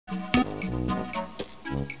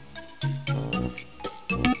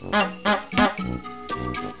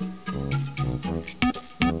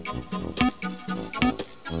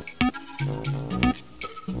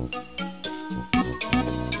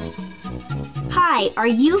Hi, are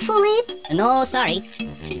you Philippe? No, sorry.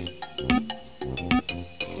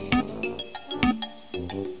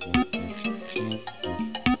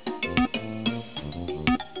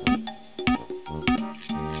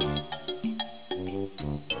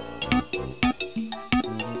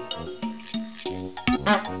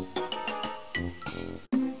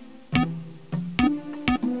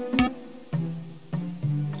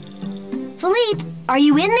 Philippe, are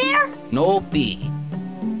you in there? No B.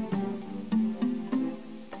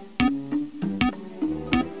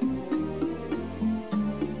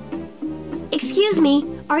 Excuse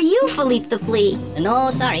me, are you Philippe the Flea?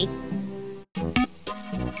 No, sorry.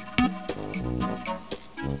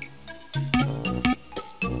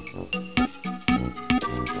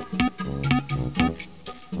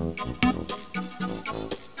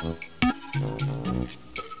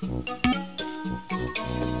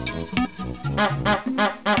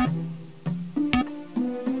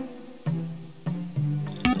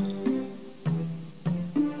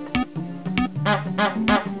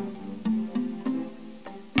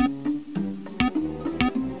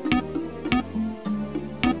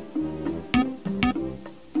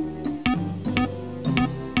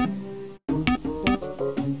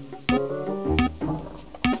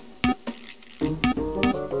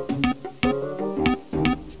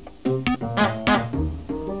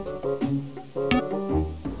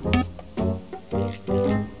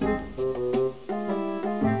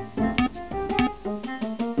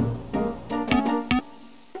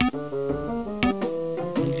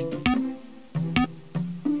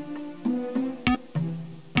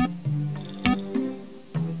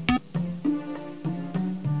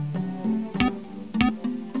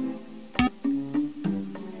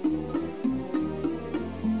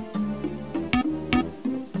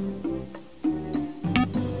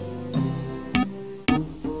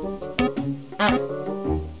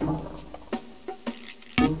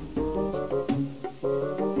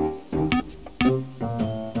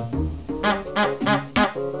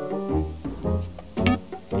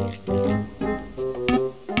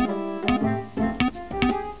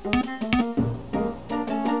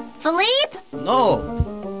 Philippe? No.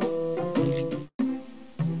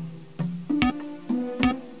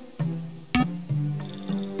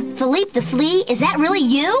 Philippe the Flea, is that really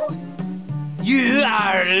you? You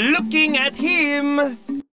are looking at him.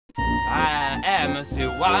 I am the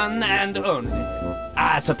one and only.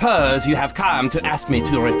 I suppose you have come to ask me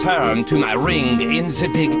to return to my ring in the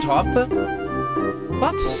big top.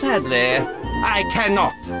 But sadly, I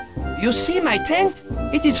cannot. You see my tent?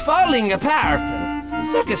 It is falling apart. A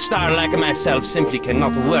circus star like myself simply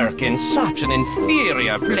cannot work in such an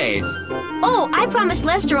inferior place. Oh, I promised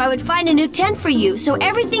Lester I would find a new tent for you, so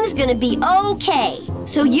everything's gonna be okay.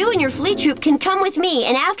 So you and your flea troupe can come with me,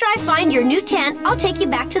 and after I find your new tent, I'll take you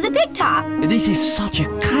back to the big top. This is such a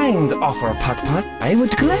kind offer, Putt. I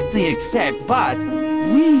would gladly accept, but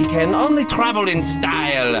we can only travel in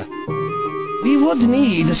style. We would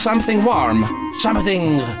need something warm,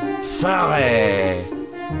 something furry,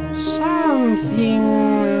 something...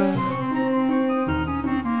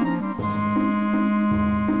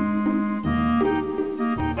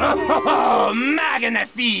 Oh,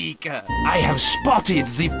 magnifique! I have spotted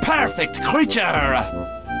the perfect creature!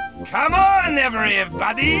 Come on,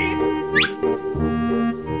 everybody!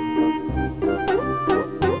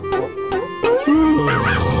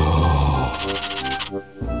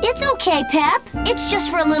 It's okay, Pep. It's just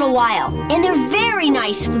for a little while, and they're very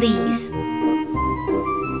nice fleas.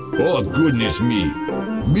 Oh, goodness me.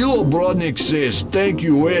 Milo Brodnik says thank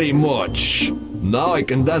you very much. Now I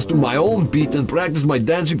can dance to my own beat and practice my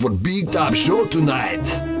dancing for Big Top Show tonight.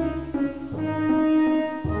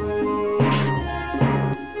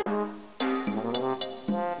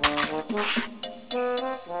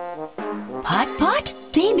 Putt?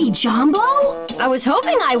 Baby Jumbo? I was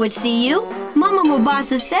hoping I would see you. Mama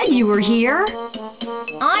Mubasa said you were here.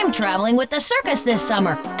 I'm traveling with the circus this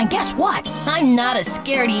summer, and guess what? I'm not a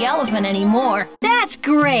scaredy elephant anymore. That's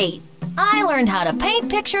great. I learned how to paint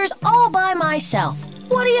pictures all by myself.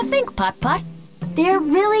 What do you think, Putt? They're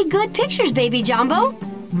really good pictures, Baby Jumbo.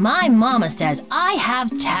 My mama says I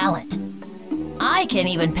have talent. I can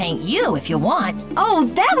even paint you if you want. Oh,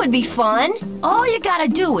 that would be fun. All you gotta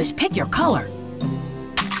do is pick your color.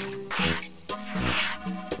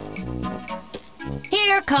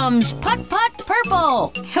 Here comes Putt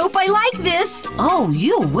Purple. Hope I like this. Oh,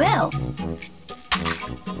 you will.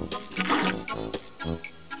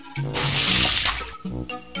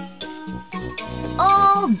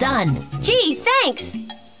 All done. Gee, thanks.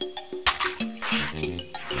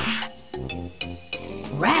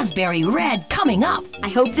 Raspberry red coming up. I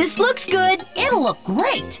hope this looks good. It It'll look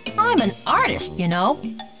great. I'm an artist, you know.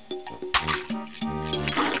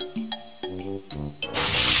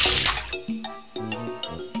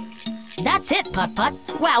 That's it, Putt-Putt.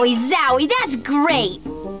 Wowie zowie, that's great!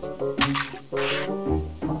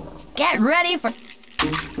 Get ready for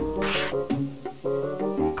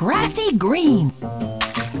grassy green.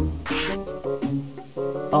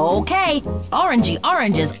 Okay, orangey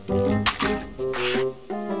oranges.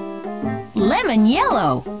 Lemon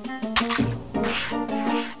yellow.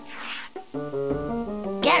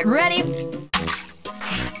 Get ready.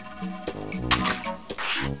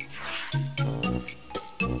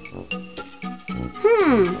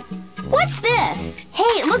 What's this? Hey,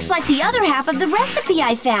 it looks like the other half of the recipe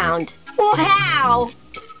I found. Wow!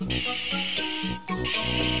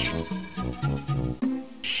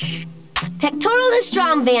 Pectoral the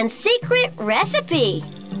Strong Man's secret recipe.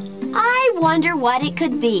 I wonder what it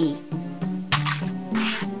could be.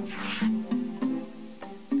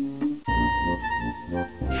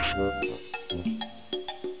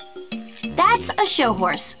 That's a show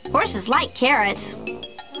horse. Horses like carrots.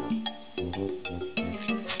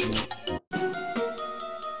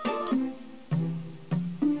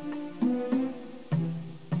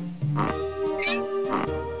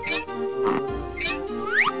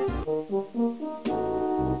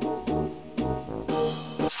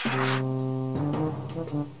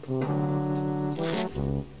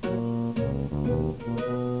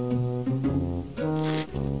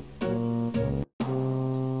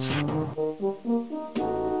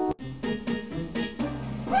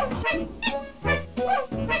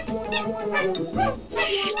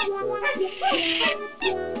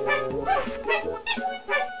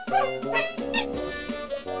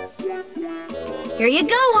 Here you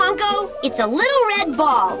go, Honko. It's a little red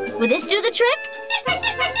ball. Will this do the trick?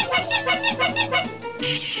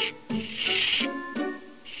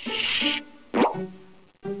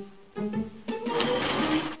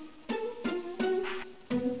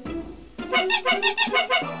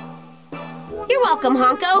 You're welcome,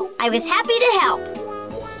 Honko. I was happy to help.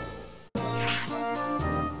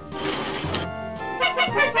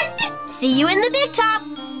 See you in the big top.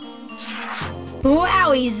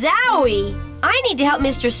 Wowie zowie! I need to help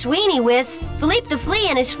Mr. Sweeney with Philippe the Flea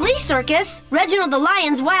and his Flea Circus, Reginald the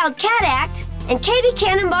Lion's Wild Cat Act, and Katie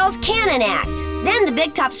Cannonball's Cannon Act. Then the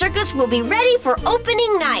Big Top Circus will be ready for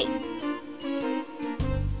opening night.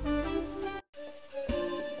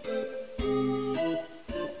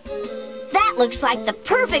 That looks like the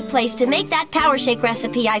perfect place to make that power shake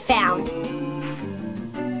recipe I found.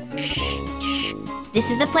 This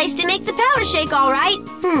is the place to make the power shake, all right.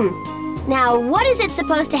 Now, what is it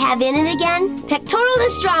supposed to have in it again? Pectoral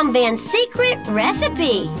the Strong Man's secret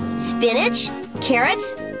recipe. Spinach, carrots,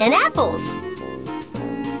 and apples.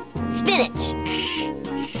 Spinach.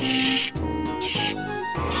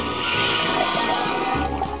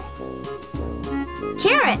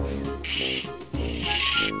 Carrots.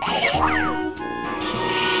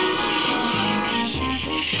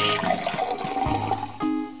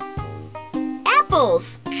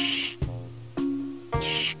 Apples.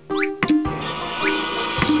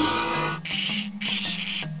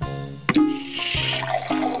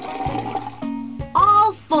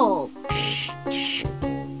 All full.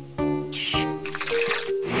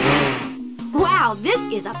 Wow, this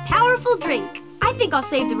is a powerful drink. I think I'll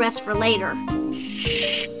save the rest for later.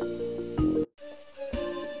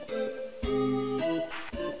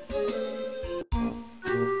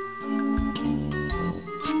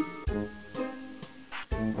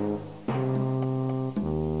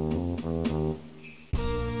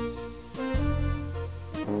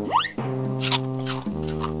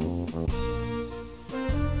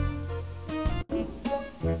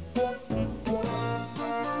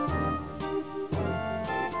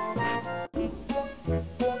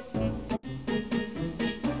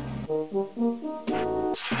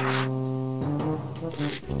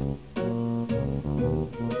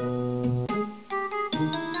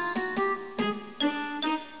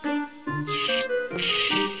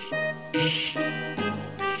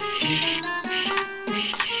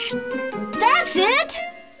 That's it!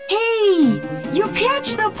 Hey, you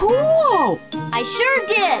pitched the pool! I sure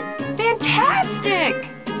did. Fantastic!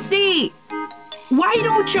 See, why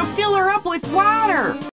don't you fill her up with water?